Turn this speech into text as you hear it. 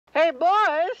Hey,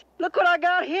 boys, look what I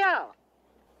got here.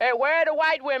 Hey, where are the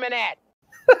white women at?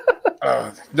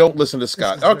 Don't listen to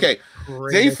Scott. Okay.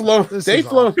 Dave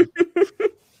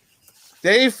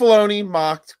Filoni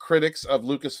mocked critics of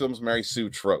Lucasfilm's Mary Sue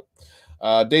trope.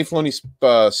 Dave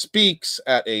Filoni speaks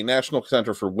at a National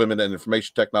Center for Women and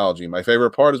Information Technology. My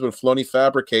favorite part is when Filoni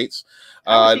fabricates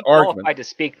an argument. Qualified to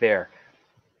speak there.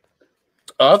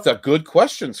 That's a good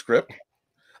question, Script.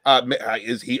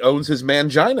 He owns his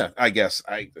mangina, I guess.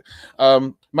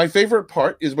 My favorite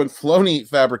part is when Filoni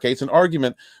fabricates an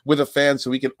argument with a fan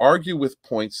so he can argue with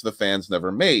points the fans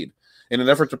never made in an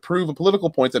effort to prove a political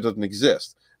point that doesn't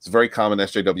exist. It's a very common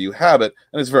SJW habit,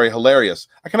 and it's very hilarious.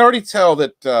 I can already tell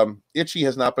that Itchy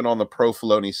has not been on the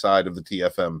pro-Filoni side of the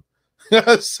TFM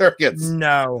circuits.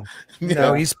 No,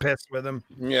 he's pissed with him.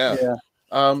 Yeah.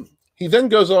 He then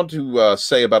goes on to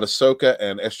say about Ahsoka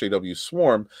and SJW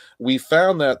Swarm, we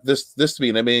found that this to be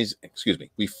an amazing,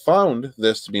 we found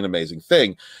this to be an amazing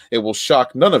thing. It will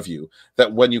shock none of you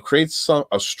that when you create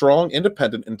a strong,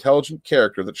 independent, intelligent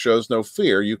character that shows no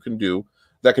fear,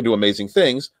 that can do amazing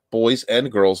things. Boys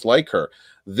and girls like her.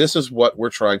 This is what we're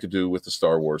trying to do with the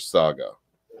Star Wars saga.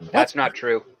 That's not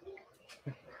true.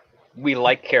 We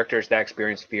like characters that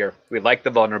experience fear. We like the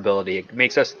vulnerability. It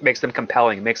makes them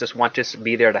compelling. It makes us want to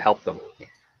be there to help them.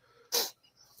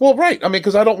 Well, right. I mean,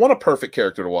 because I don't want a perfect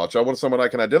character to watch. I want someone I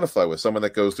can identify with, someone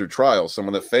that goes through trials,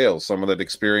 someone that fails, someone that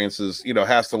experiences,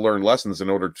 has to learn lessons in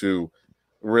order to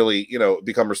really,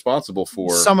 become responsible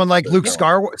for someone like Luke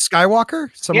Skywalker.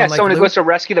 Someone who goes to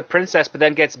rescue the princess, but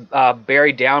then gets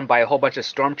buried down by a whole bunch of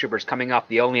stormtroopers coming off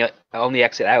the only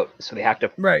exit out. So they have to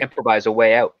improvise a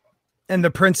way out. And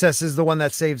the princess is the one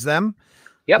that saves them.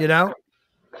 Yep.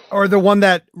 Or the one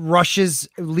that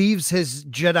leaves his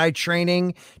Jedi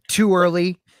training too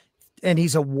early. And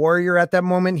he's a warrior at that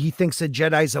moment. He thinks a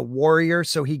Jedi's a warrior.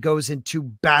 So he goes into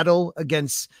battle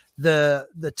against the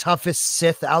toughest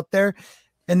Sith out there.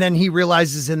 And then he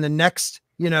realizes in the next,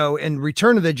 in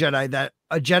Return of the Jedi, that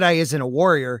a Jedi isn't a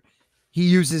warrior. He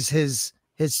uses his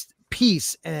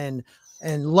peace and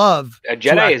love. A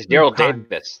Jedi is Daryl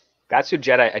Davis. That's who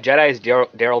Jedi. A Jedi is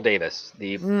Daryl Davis,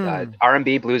 the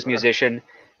R&B blues musician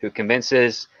who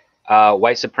convinces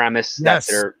white supremacists that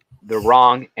they're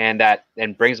wrong and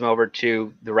brings them over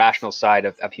to the rational side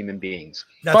of human beings.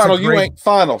 Final, you ain't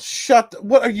final.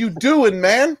 What are you doing,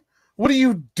 man? What are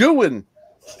you doing?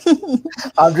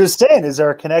 I'm just saying, is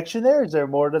there a connection there? Is there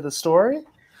more to the story?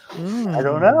 I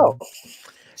don't know.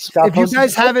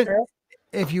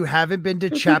 If you haven't been to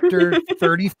chapter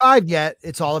 35 yet,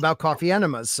 it's all about coffee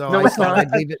enemas. So no, it's not. I'd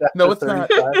leave it. No, it's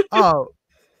not. Oh,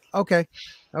 okay.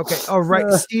 Oh, right.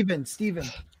 Steven.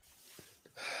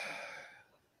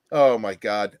 Oh my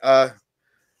God. God.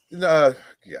 Nerd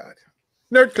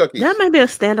Cookies. That might be a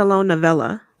standalone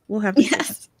novella. We'll have to.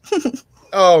 Yes.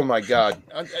 Oh my God.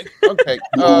 Okay.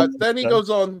 Then he goes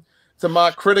on to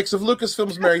mock critics of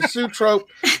Lucasfilm's Mary Sue trope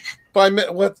by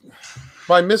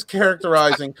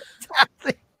mischaracterizing.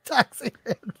 Taxi.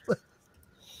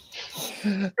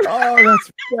 Oh,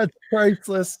 that's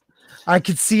priceless. I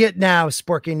could see it now,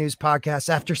 Sporking News Podcast.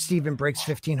 After Steven breaks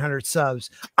 1,500 subs,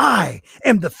 I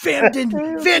am the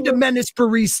Fandom Menace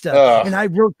barista, and I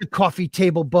wrote the coffee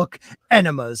table book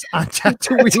Enemas on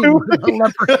Tatooine.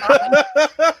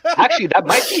 Actually, that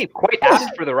might be quite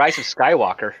apt for the Rise of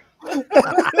Skywalker.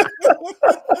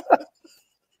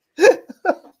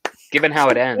 Given how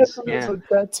it ends. Yeah.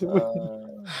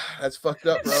 That's fucked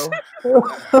up, bro.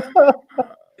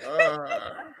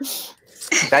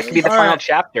 That could be the final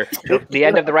chapter. The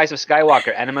end of the Rise of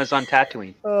Skywalker. Enemas on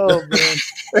Tatooine. Oh, man.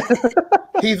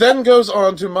 He then goes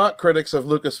on to mock critics of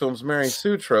Lucasfilm's Mary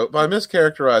Sue trope by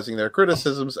mischaracterizing their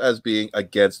criticisms as being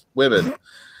against women.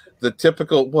 The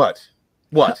typical what?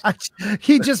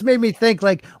 He just made me think,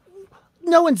 like,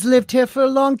 no one's lived here for a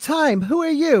long time. Who are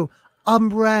you?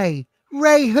 I'm Ray.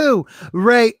 Ray who?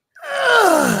 Ray. Ew.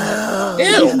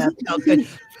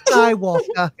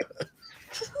 Skywalker.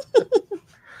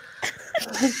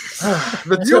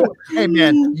 Hey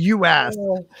man, you asked.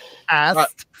 I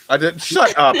didn't.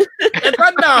 Shut up.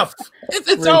 It's enough.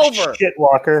 It's over.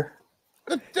 Shitwalker.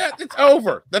 It's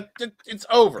over. It's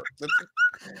over.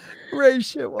 Ray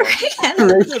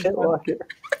Shitwalker.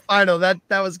 I know that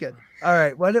was good. All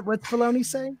right, what's Filoni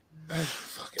saying?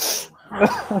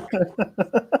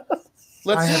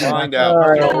 Let's find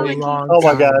out. Oh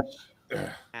my God.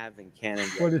 Have in canon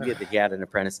get the Gad an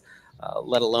apprentice,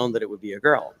 let alone that it would be a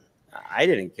girl. I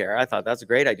didn't care. I thought that's a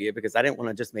great idea because I didn't want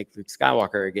to just make Luke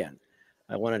Skywalker again.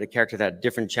 I wanted a character that had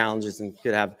different challenges and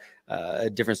could have a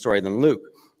different story than Luke.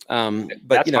 But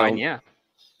that's fine, yeah.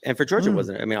 And for George, it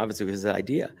wasn't. I mean, obviously, it was his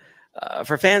idea.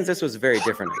 For fans, this was very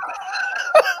different.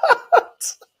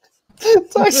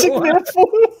 Toxic man flu.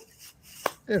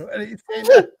 What do you say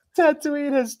now?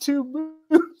 Tatooine has 2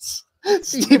 moons.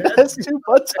 Steve has 2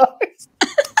 buttocks.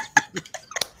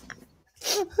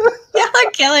 Y'all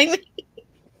are killing me.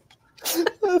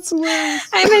 That's hilarious.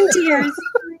 I'm in tears.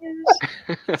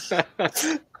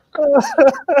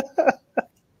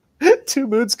 2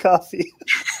 moons coffee.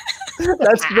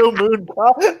 That's no moon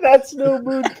coffee. That's no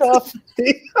moon coffee.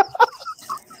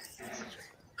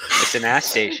 It's an ass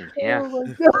station. Yeah. Oh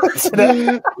my God. It's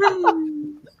an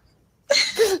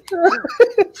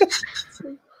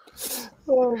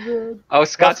oh man. Oh,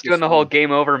 Scott's doing the whole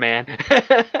game over, man.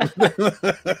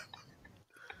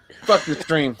 Fuck the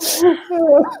stream.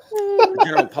 The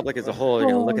general public as a whole are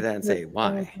going to look at that and say,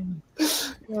 why?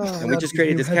 And we just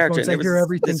created this character. And there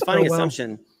was this funny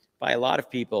assumption by a lot of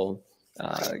people,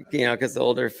 because the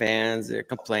older fans are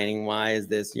complaining, why is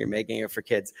this? You're making it for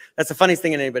kids. That's the funniest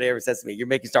thing anybody ever says to me. You're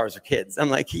making Star Wars for kids. I'm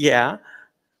like, yeah.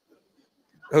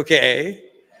 Okay.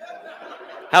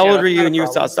 How old were you when you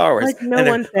saw Star Wars? Like, no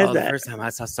one says the that. first time I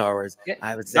saw Star Wars,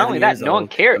 I was 7 Not only that, years no one old.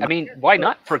 cared. I mean, why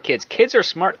not for kids? Kids are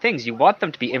smart things. You want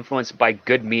them to be influenced by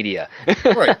good media.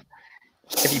 Right.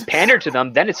 If you pander to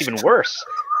them, then it's even worse.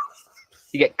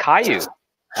 You get Caillou.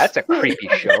 That's a creepy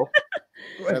show.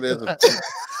 That is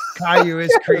Caillou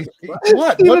is creepy.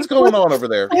 What's going on over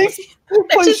there? I'm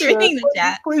just reading the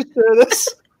chat. Please share this.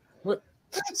 What?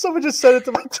 Someone just sent it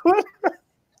to my Twitter.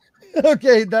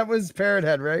 Okay, that was Parrot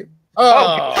Head, right?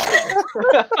 Oh.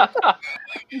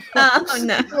 Oh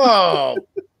no. Oh.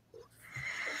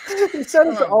 He sent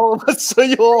it to all of us, so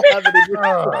you all have it in your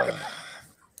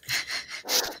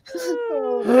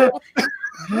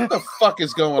What the fuck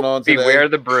is going on today? Beware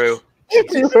the brew.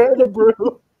 Beware the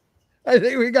brew. I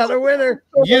think we got a winner.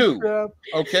 You,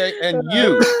 okay, and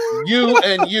you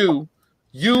and you.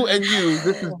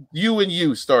 This is you and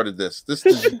you started this. This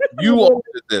is you all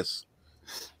did this.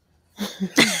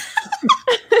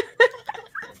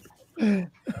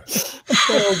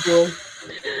 Oh boy.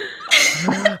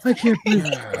 I can't believe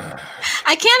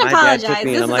I can't My dad took apologize.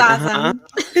 me This and is I'm like, awesome.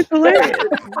 It's hilarious.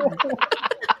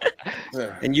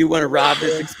 And you want to rob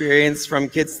this experience from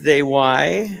kids today?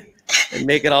 Why? And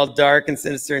make it all dark and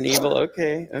sinister and evil?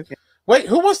 Okay. Wait,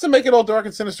 who wants to make it all dark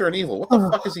and sinister and evil? What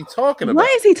the fuck is he talking about?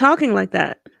 Why is he talking like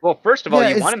that? Well, first of all, Yeah,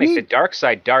 you is want to make he- the dark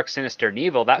side dark, sinister, and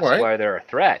evil. That's Right. why they're a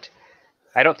threat.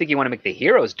 I don't think you want to make the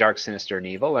heroes dark, sinister, and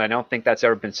evil, and I don't think that's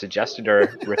ever been suggested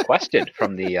or requested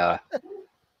from the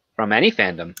from any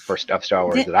fandom of Star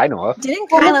Wars that I know of. Didn't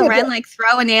Kylo Ren like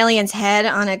throw an alien's head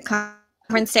on a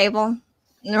conference table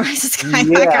in the Rise of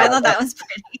Skywalker? Yeah. I thought that was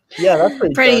Yeah, that's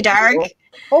pretty dark.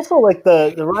 Also, like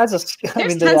the Rise of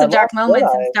There's tons of dark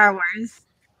moments in Star Wars.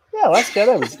 Yeah, Last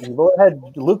Jedi was evil. It had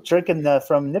Luke drinking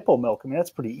from nipple milk. I mean, that's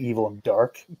pretty evil and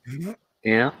dark.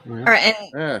 Yeah. Or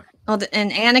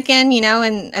and Anakin,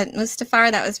 and Mustafar,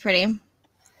 that was pretty.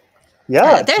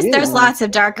 Yeah, there's lots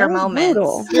of darker moments.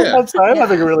 brutal. Yeah. I'm sorry, I'm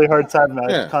having a ready hard time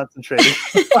concentrating.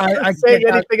 I saying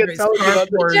can't anything and telling you about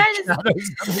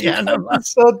Vagina's- I'm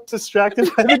so distracted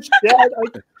by the chat.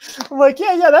 I'm like,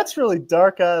 yeah, that's really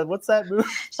dark. What's that movie?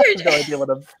 I have no idea what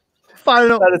I'm.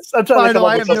 Final. I'm trying to Final. come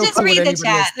I up have with no Just clue read what the anybody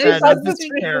chat. has said. There's- I'm I'm just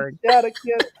just reading caring. the chat. I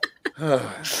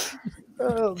can't.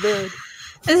 Oh man.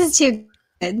 This is too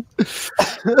good.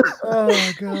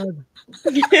 Oh god.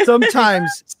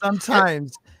 Sometimes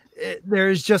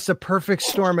there's just a perfect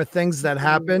storm of things that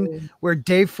happen where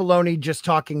Dave Filoni just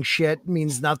talking shit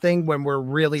means nothing when we're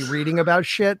really reading about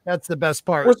shit. That's the best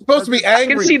part. We're supposed to be I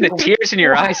angry. can see the tears in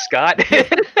your eyes, Scott.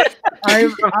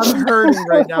 I'm hurting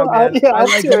right now, man. Yeah, I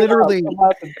like tearing up. literally.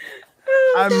 What happened?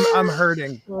 I'm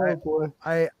hurting. Oh boy.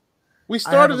 We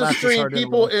started the laughed as stream. hard in a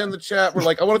People long in the chat were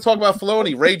like, "I want to talk about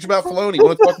Filoni. Rage about Filoni.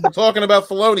 Want to talk talking about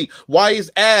Filoni? Why is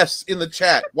ass in the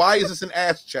chat? Why is this an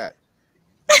ass chat?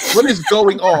 What is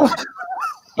going on?"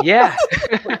 Yeah.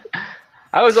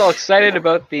 I was all excited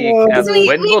about the We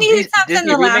when will needed something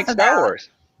Disney to laugh remake Star about. Wars?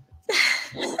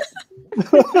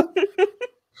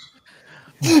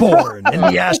 Born in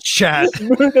the ass chat.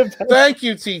 Thank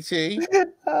you, TT.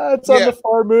 It's on the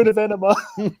far moon of Enema.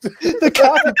 The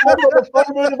copy on the far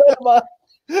moon of Enema.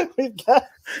 We've got.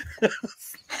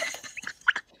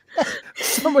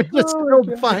 Someone just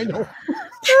killed Final.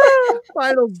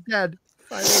 Final's dead.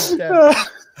 Final's dead.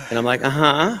 And I'm like,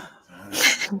 And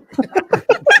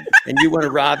you want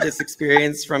to rob this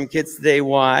experience from kids today?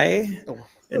 Why?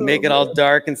 And make it all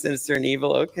dark and sinister and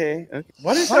evil? Okay.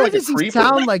 Why does Why does he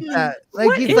sound like that?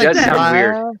 Like he's He like does sound "Ah."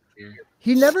 weird.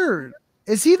 He never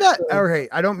is he that okay,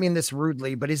 I don't mean this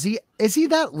rudely, but is he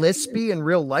that lispy in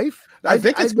real life? I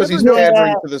think it's because he's never known-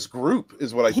 pandering to this group,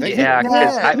 is what I think. Yeah,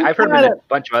 because Yeah. I've heard him in a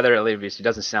bunch of other interviews. He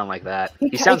doesn't sound like that.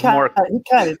 He sounds more.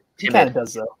 He kind of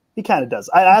does though. He kind of does.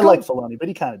 I like Filoni, but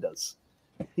he kind of does.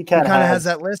 He kind of has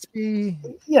that lispy.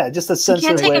 Yeah, just a You sensitive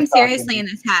can't take way him of talking. seriously in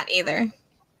this hat either.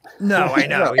 No, I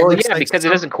know. Well, yeah, because it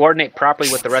doesn't coordinate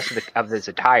properly with the rest of his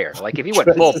attire. Like if he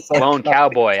went full blown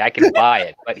cowboy, I can buy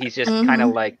it. But he's just kind of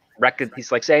like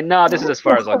he's like saying, "No, this is as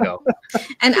far as I'll go."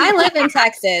 And I live in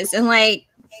Texas, and like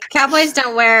cowboys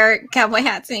don't wear cowboy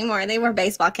hats anymore. They wear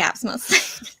baseball caps mostly.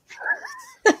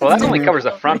 Well, that only covers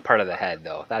the front part of the head,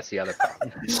 though. That's the other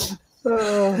problem.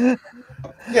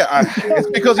 It's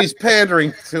because he's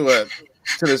pandering to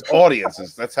his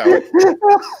audiences. That's how it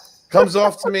comes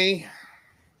off to me.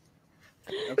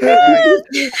 Okay,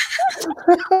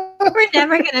 We're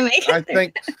never gonna make it. I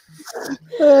think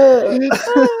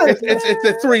it's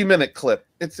a 3-minute clip.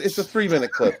 It's a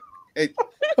 3-minute clip.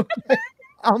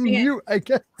 I'll mute, I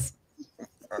guess.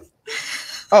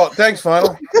 Oh, thanks,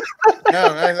 Final.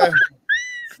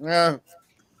 Yeah.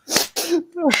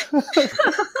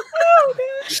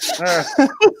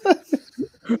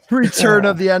 Return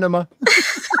of the Enema.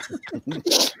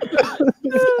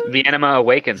 The Enema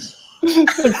awakens.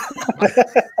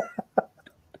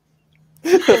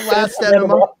 The last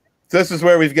Enema. This is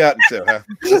where we've gotten to, huh?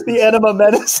 The Enema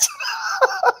Menace.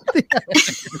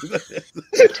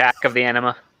 Attack of the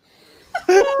Enema.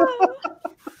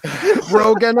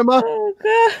 Rogue Enema. Oh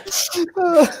god.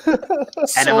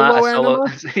 Enema, Solo Enema?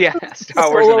 Yeah,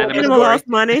 Star Wars and Enema Enema story. lost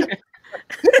money.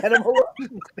 Enema.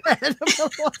 Enema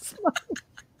lost money.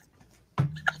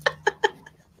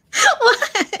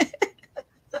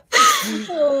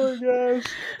 Oh gosh.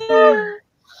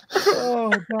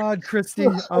 Oh God, Christy.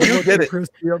 I'm You looking, did it.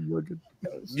 Christy. I'm looking.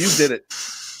 You did it.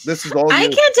 This is all I you.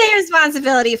 can't take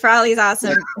responsibility for all these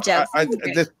awesome jokes. We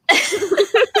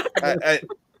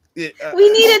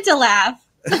needed to laugh.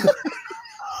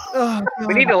 Oh,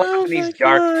 We need to laugh in these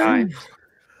dark times.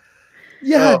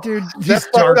 Yeah, Oh, dude. that's these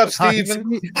fucked dark up, times. Steven.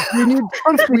 We need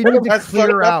to That's clear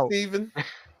fucked up, out. Steven.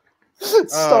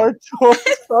 Star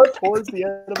towards the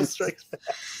Enema Strikes Back.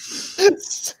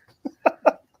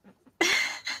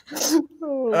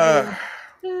 All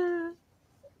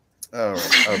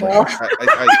right.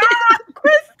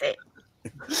 Okay.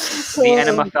 The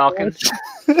Enema Falcon.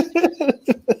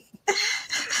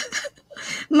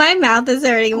 My mouth is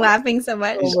already laughing so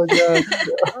much. Oh my god.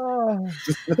 Oh,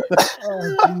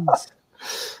 jeez.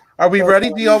 Are we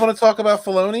ready? Do y'all want to talk about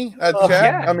Filoni? Chat?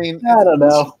 Yeah. I mean, I don't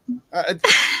know.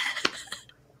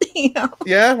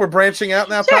 Yeah, we're branching out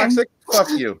now, Toxic. Fuck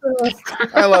you.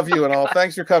 I love you and all.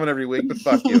 Thanks for coming every week, but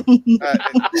fuck you.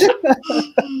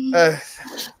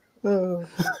 Oh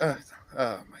my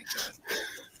god.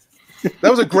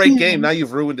 That was a great game. Now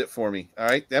you've ruined it for me. All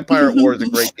right. Empire at War is a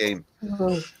great game.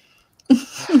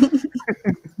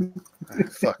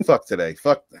 Fuck today.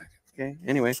 Fuck. Okay.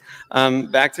 Anyway,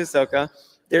 back to Ahsoka.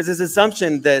 There's this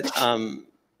assumption that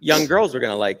young girls are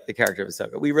going to like the character of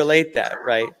Ahsoka. We relate that,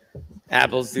 right?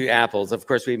 Apples to apples. Of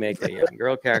course, we make a young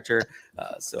girl character,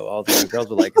 so all the young girls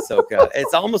will like Ahsoka.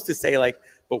 It's almost to say, like,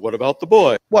 but what about the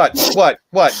boy? What?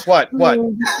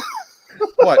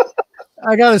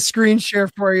 I got a screen share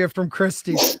for you from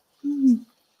Christy.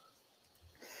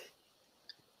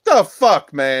 The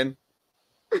fuck, man?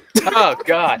 Oh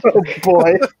God. Oh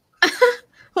boy.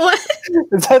 What?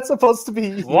 Is that supposed to be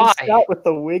you, Why? Scott, with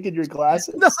the wig and your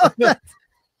glasses? No,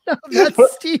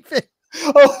 that's Stephen.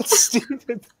 Oh, it's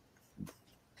Steven.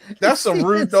 That's some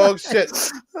rude dog shit.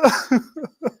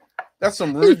 That's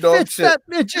some rude dog fits shit. that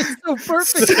midget so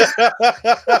perfect.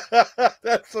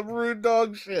 That's some rude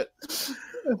dog shit.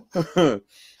 Oh,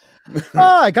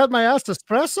 I got my ass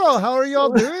espresso. How are y'all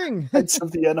doing? Knights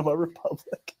of the Enema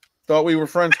Republic. Thought we were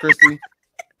friends, Christy.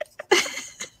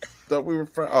 Thought we were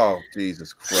friends. Oh,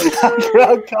 Jesus Christ.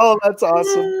 Crowd call. That's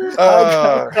awesome.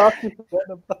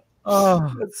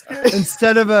 Oh, That's good.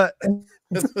 instead of a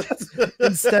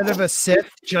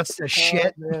Sith, just a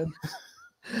shit. Man.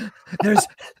 There's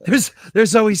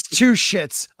always two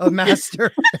shits, a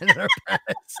master and an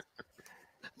apprentice.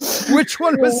 Which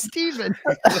one was Steven?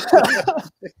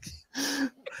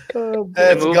 Oh, The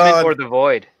It's movement gone. or the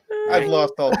void. I've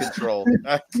lost all control.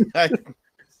 I think my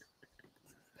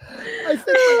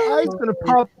eye's gonna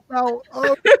pop out.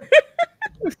 Oh,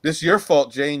 This is your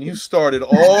fault, Jane. You started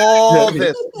all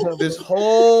this. This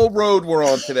whole road we're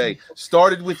on today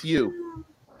started with you.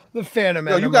 the Phantom.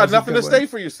 Yo, you Enema got was a nothing to good say one.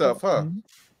 for yourself, huh?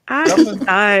 I'm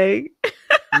dying.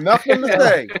 Nothing to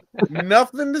say.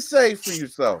 Nothing to say for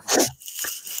yourself.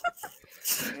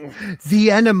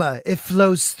 The enema, it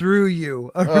flows through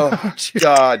you. Oh around you.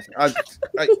 God, I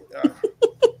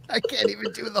can't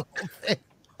even do the whole thing.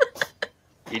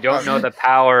 You don't know the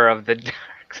power of the dark.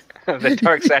 The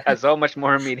dark side has so much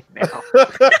more meaning now.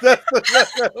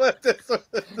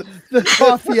 The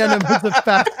coffee enema is a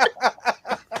fact.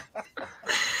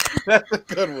 That's a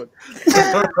good one.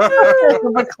 The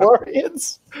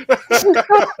McLaureans.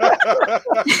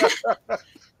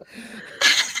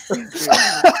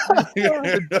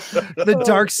 The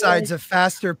dark side's a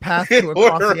faster path to a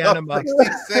coffee enema.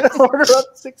 Order up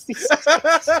 66.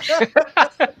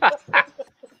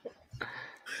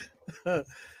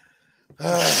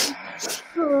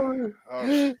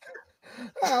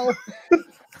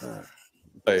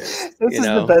 This is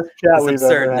the best chat we've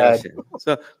ever had.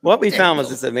 So what we found was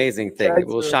this amazing thing. It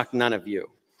will shock none of you.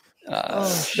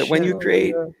 That when you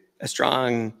create a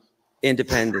strong,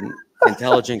 independent,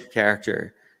 intelligent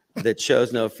character that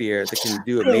shows no fear, that can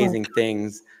do amazing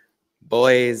things,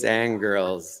 boys and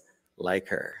girls like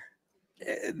her.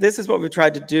 This is what we've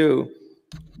tried to do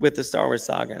with the Star Wars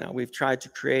saga now. We've tried to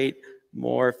create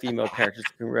more female characters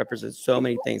who can represent so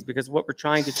many things, because what we're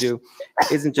trying to do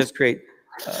isn't just create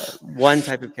one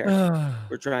type of character.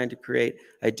 We're trying to create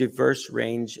a diverse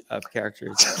range of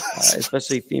characters,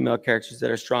 especially female characters that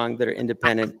are strong, that are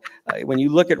independent. When you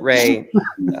look at Rey,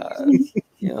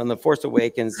 in The Force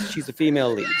Awakens, she's a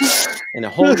female lead in a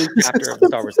whole new chapter of the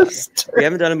Star Wars saga. We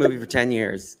haven't done a movie for 10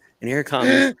 years, and here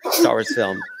comes Star Wars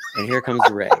film, and here comes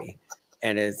Rey.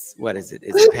 And what is it?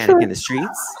 Is it Panic in the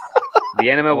Streets?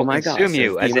 The Enema will consume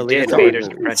you as it did Vader's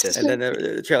Apprentice. And then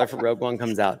the trailer for Rogue One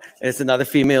comes out, and it's another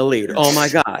female lead. Oh my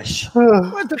gosh.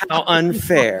 How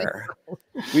unfair.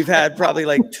 We've had probably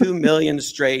like 2 million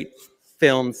straight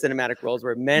film cinematic roles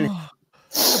where men.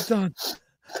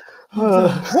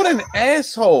 What an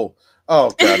asshole.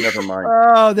 Oh, God, never mind.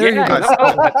 Oh, there you go.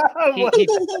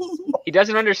 He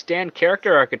doesn't understand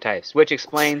character archetypes, which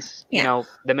explains, The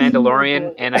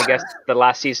Mandalorian and I guess the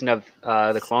last season of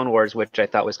the Clone Wars, which I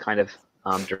thought was kind of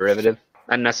derivative,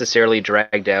 unnecessarily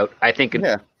dragged out. I think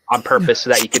on purpose so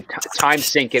that you could time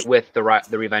sync it with the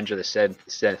Revenge of the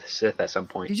Sith at some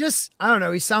point. I don't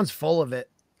know. He sounds full of it.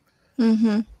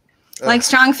 Mm-hmm. Like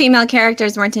strong female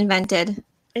characters weren't invented.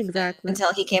 Exactly.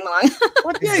 Until he came along.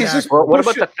 What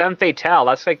about the femme fatale?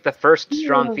 That's like the first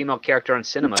strong female character in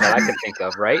cinema that I can think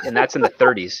of, right? And that's in the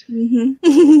 30s.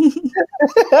 Mm-hmm.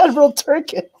 Admiral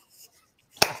Turkin.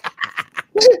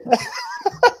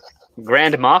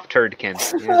 Grand Moff Turdkin.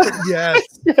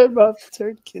 Yes. Grand Moff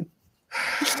Turdkin.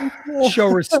 Show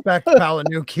respect,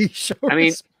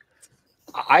 Palanuki.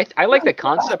 I like the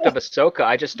concept of Ahsoka.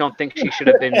 I just don't think she should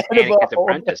have been Anakin's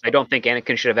apprentice. I don't think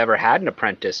Anakin should have ever had an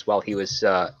apprentice while he was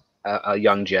a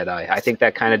young Jedi. I think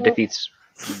that kind of defeats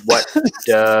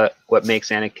what makes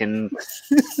Anakin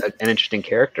an interesting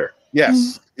character.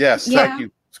 Yes. Thank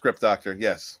you, Script Doctor.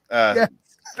 Yes.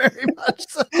 Very much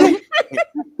so.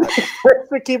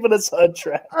 For keeping us on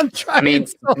track.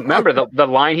 Remember the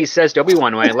line he says to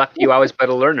Obi-Wan, "When I left you, I was but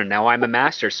a learner. Now I'm a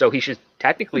master." So he should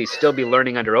technically still be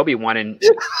learning under Obi-Wan, and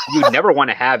you'd never want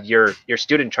to have your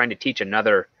student trying to teach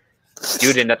another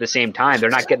student at the same time. They're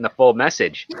not getting the full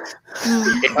message.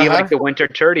 It'd be like the Winter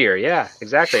Turdier. Yeah,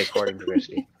 exactly, according to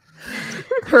Christy.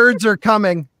 Turds are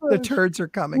coming. The turds are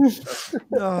coming.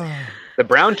 The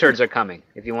brown turds are coming.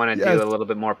 If you want to do a little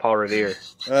bit more Paul Revere.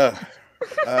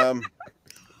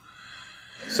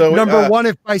 So number 1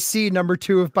 if by sea, number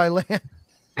 2 if by land.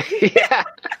 Yeah.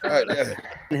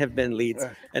 Have been leads,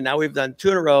 and now we've done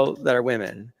 2 in a row that are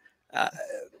women.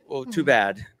 Well, too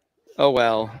bad. Oh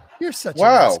well. You're such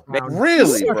wow. a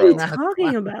Really, what bro? are you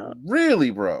talking about?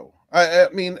 Really, bro? I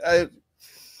mean,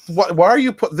 why are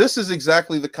you this is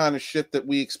exactly the kind of shit that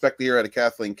we expect to hear out of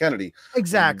Kathleen Kennedy.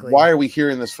 Exactly. Why are we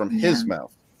hearing this from his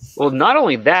mouth? Well, not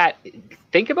only that,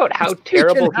 think about how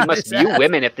terrible he must view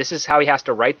women if this is how he has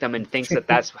to write them and thinks that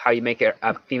that's how you make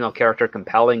a female character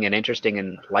compelling and interesting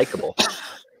and likable.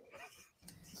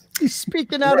 He's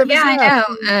speaking out of his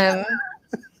mouth. I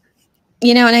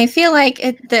know. And I feel like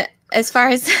as far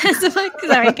as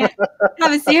sorry, I can't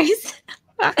have a series.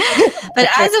 But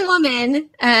as a woman,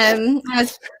 I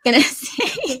was gonna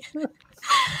say,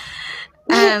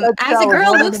 as a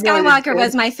girl, Luke Skywalker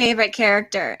was my favorite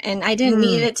character, and I didn't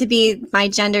need it to be my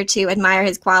gender to admire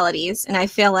his qualities. And I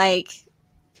feel like,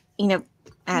 I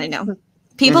don't know,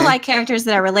 people like characters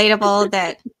that are relatable,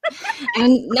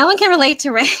 and no one can relate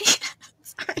to Rey.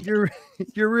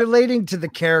 You're relating to the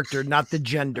character, not the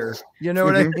gender. You know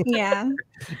what I mean? Yeah.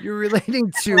 You're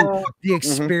relating to the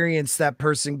experience that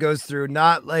person goes through,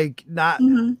 not I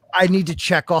need to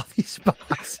check all these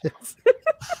boxes.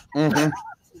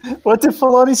 What did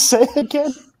Filoni say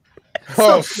again?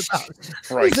 Oh,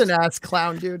 he's an ass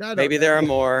clown, dude. Maybe there are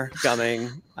more coming.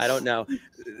 I don't know.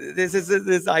 This is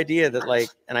this idea that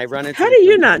and I run into. How do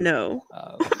you not know?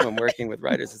 when working with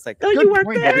writers. It's like, Oh, you work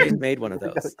point, there? we just made one of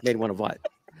those. Made one of what?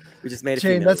 We just made a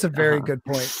Jane, few that's a million. very good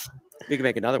point. We can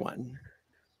make another one.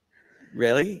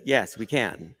 Really? Yes, we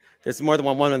can. There's more than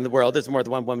one woman in the world. There's more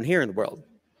than one woman here in the world.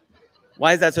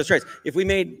 Why is that so strange? If we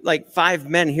made like 5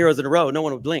 men heroes in a row, no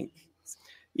one would blink.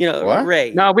 You know, What?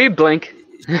 Ray. No, we blink.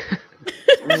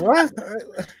 What?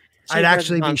 I'd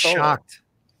actually be shocked.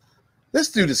 This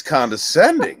dude is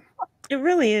condescending. It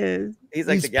really is. He's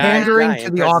like He's the guy. pandering guy,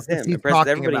 to the impresses office him, he's impresses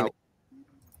talking everybody about.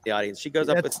 in the audience. She goes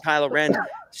up with Kylo Ren.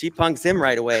 She punks him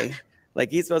right away. Like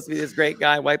he's supposed to be this great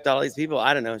guy, wiped out all these people.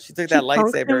 I don't know. She took that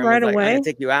punked him lightsaber and right was like, away? I'm gonna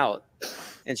take you out.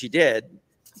 And she did.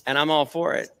 And I'm all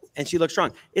for it. And she looks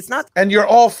strong. It's not And you're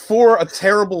all for a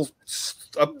terrible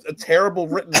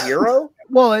written hero?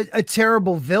 Well, a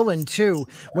terrible villain too.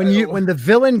 When the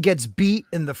villain gets beat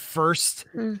in the first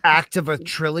act of a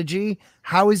trilogy,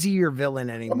 how is he your villain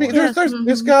anymore? I mean,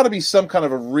 there's got to be some kind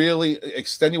of a really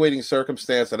extenuating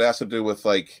circumstance that has to do with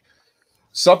like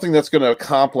something that's going to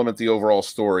complement the overall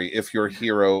story if your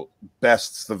hero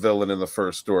bests the villain in the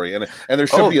first story, and there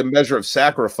should be a measure of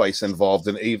sacrifice involved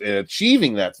in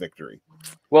achieving that victory.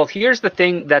 Well, here's the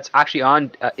thing that's actually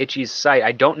on Itchy's site.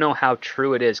 I don't know how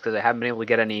true it is because I haven't been able to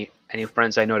get any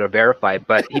friends I know to verify,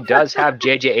 but he does have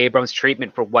J.J. Abrams'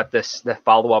 treatment for what the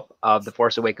follow-up of The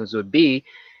Force Awakens would be.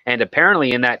 And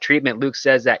apparently in that treatment, Luke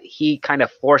says that he kind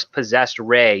of force-possessed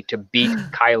Rey to beat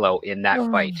Kylo in that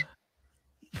fight.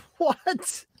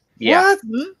 What? Yeah.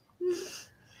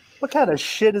 What kind of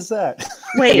shit is that?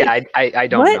 Wait. Yeah, I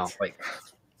don't know. Like,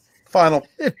 Final.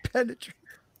 It penetrates.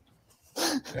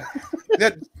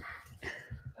 That,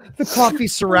 The coffee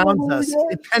surrounds us.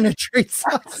 It penetrates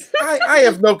us. I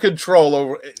have no control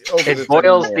over it this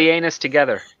boils anymore. the anus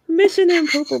together. Mission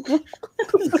Impossible.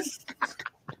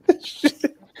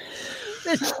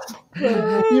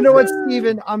 You know what,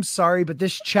 Steven? I'm sorry, but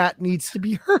this chat needs to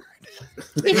be heard.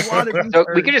 They want to be So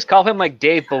heard. we could just call him like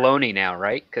Dave Filoni now,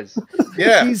 right? Because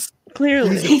Yeah. He's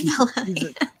Clearly.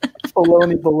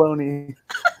 Baloney.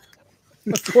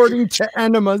 according to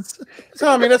Enemas.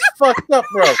 Tommy, that's fucked up,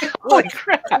 bro. holy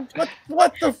crap!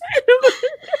 What the?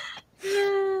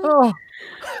 Oh,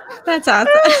 That's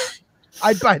awesome.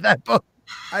 I'd buy that book.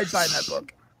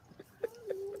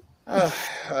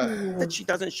 that she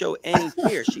doesn't show any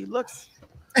fear. She looks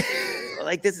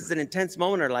like this is an intense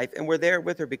moment in her life, and we're there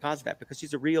with her because of that, because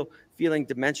she's a real feeling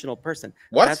dimensional person.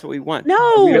 What? That's what we want.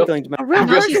 No. A real feeling A real A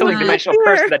real person feeling with dimensional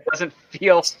fear. person that doesn't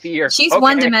feel fear. She's Okay.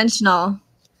 one-dimensional.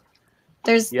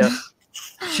 There's Yes.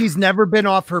 She's never been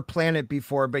off her planet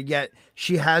before, but yet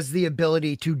she has the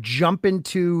ability to jump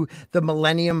into the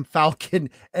Millennium Falcon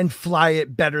and fly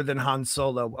it better than Han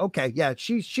Solo. Okay, yeah,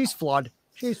 she's flawed.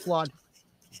 She's flawed.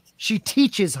 She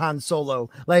teaches Han Solo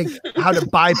like how to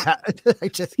bypass. I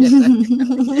just get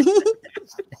that.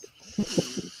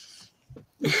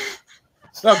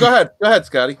 No, go ahead,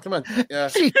 Scotty. Come on. Yeah.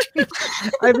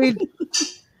 I mean,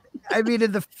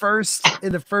 in the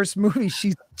first movie,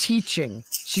 she's teaching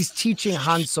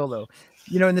Han Solo.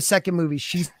 You know, in the second movie,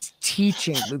 she's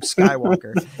teaching Luke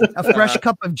Skywalker. A fresh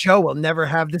cup of Joe will never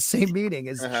have the same meaning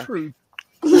as truth.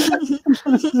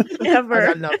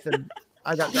 Ever.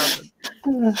 I got nothing.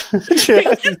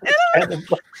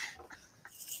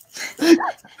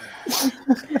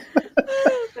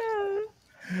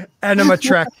 Enema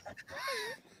Trek.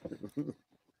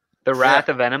 The Wrath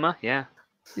of Enema. Yeah.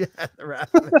 Yeah, the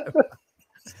Wrath of Enema.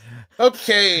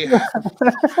 Okay.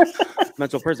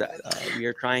 Mental person. We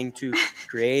are trying to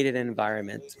create an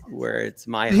environment where it's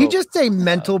my Did he hope, just say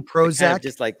mental kind Prozac? of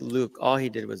just like Luke, all he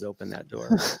did was open that door.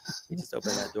 Right? He just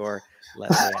opened that door,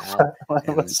 let Leia out,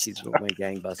 and she's went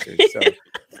gangbusters. So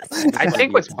I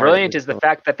think what's brilliant is the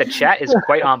fact that the chat is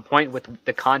quite on point with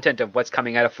the content of what's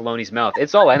coming out of Filoni's mouth.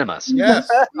 It's all enemas. Yes.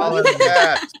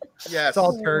 Yes. It's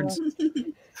all turds.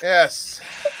 Yes.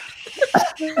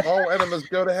 All enemas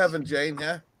go to heaven, Jane.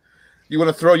 Yeah. You want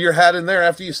to throw your hat in there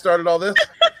after you started all this?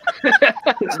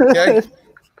 Okay.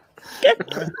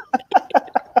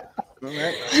 All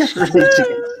right.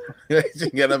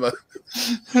 Enema.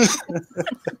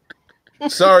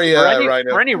 Sorry, Rhino.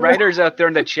 For any writers out there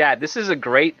in the chat, this is a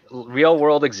great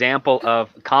real-world example of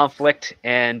conflict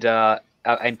and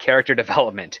character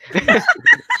development.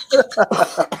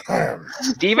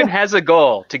 Steven has a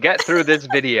goal to get through this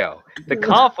video. The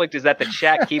conflict is that the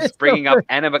chat keeps bringing up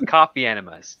coffee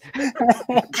enemas,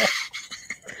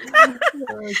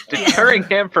 deterring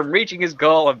him from reaching his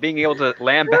goal of being able to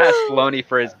lambast Filoni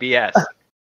for his BS.